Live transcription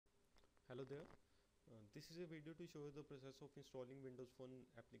Hello there. This is a video to show you the process of installing Windows Phone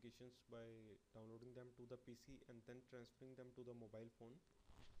applications by downloading them to the PC and then transferring them to the mobile phone.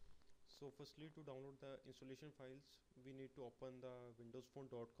 So firstly, to download the installation files, we need to open the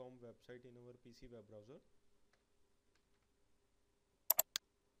windowsphone.com website in our PC web browser.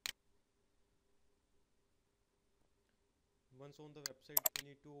 Once on the website,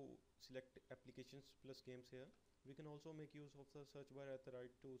 we need to select applications plus games here. We can also make use of the search bar at the right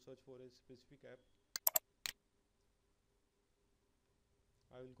to search for a specific app.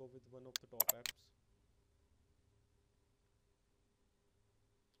 I will go with one of the top apps.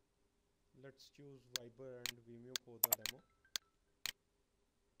 Let's choose Viber and Vimeo for the demo.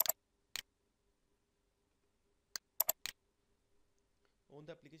 On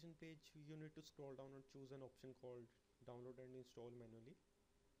the application page, you need to scroll down and choose an option called download and install manually.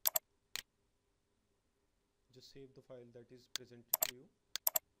 Just save the file that is presented to you.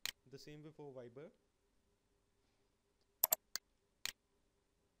 The same way for Viber.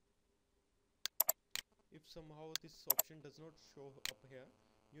 If somehow this option does not show up here,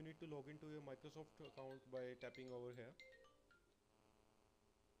 you need to log into your Microsoft account by tapping over here.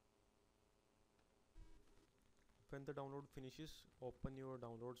 When the download finishes, open your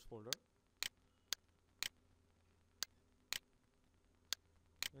downloads folder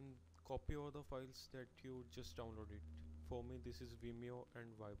and copy all the files that you just downloaded. For me, this is Vimeo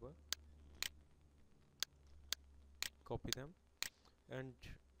and Viber. Copy them and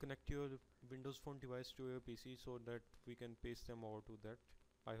connect your Windows Phone device to your PC so that we can paste them over to that.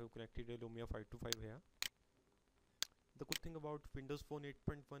 I have connected a Lumia 525 here. The good thing about Windows Phone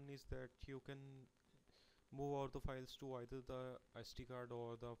 8.1 is that you can move all the files to either the SD card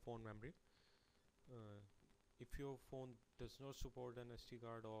or the phone memory. If your phone does not support an SD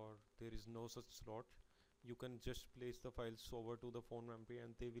card or there is no such slot, you can just place the files over to the phone memory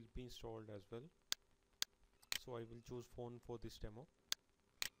and they will be installed as well. So I will choose phone for this demo.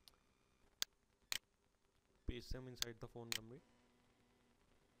 Paste them inside the phone memory.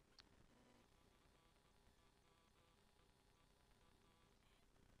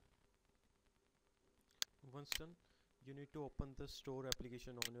 Once done, you need to open the store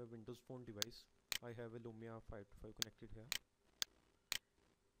application on your Windows Phone device. I have a Lumia 525 connected here.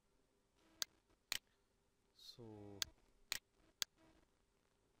 So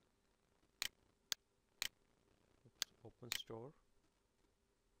open store.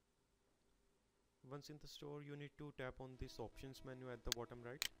 Once in the store, you need to tap on this options menu at the bottom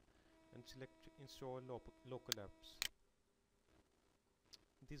right and select install local apps.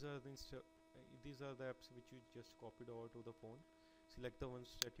 These are the apps which you just copied over to the phone. Select the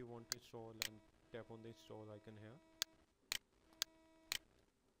ones that you want to install and tap on the install icon here.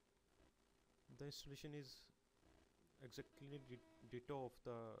 The installation is exactly ditto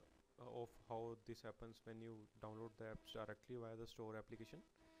of how this happens when you download the apps directly via the store application.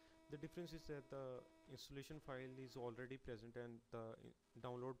 The difference is that the installation file is already present and the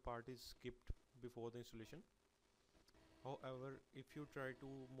download part is skipped before the installation. However, if you try to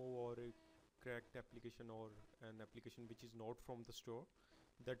move over a cracked application or an application which is not from the store,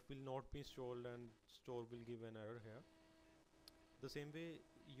 that will not be installed and store will give an error here. The same way,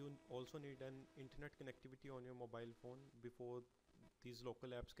 you also need an internet connectivity on your mobile phone before these local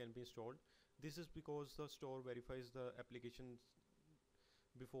apps can be installed. This is because the store verifies the applications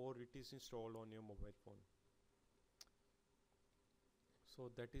before it is installed on your mobile phone.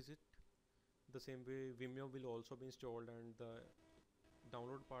 So that is it. The same way, Vimeo will also be installed and the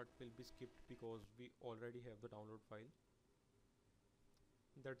download part will be skipped because we already have the download file.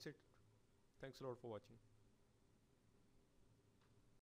 That's it. Thanks a lot for watching.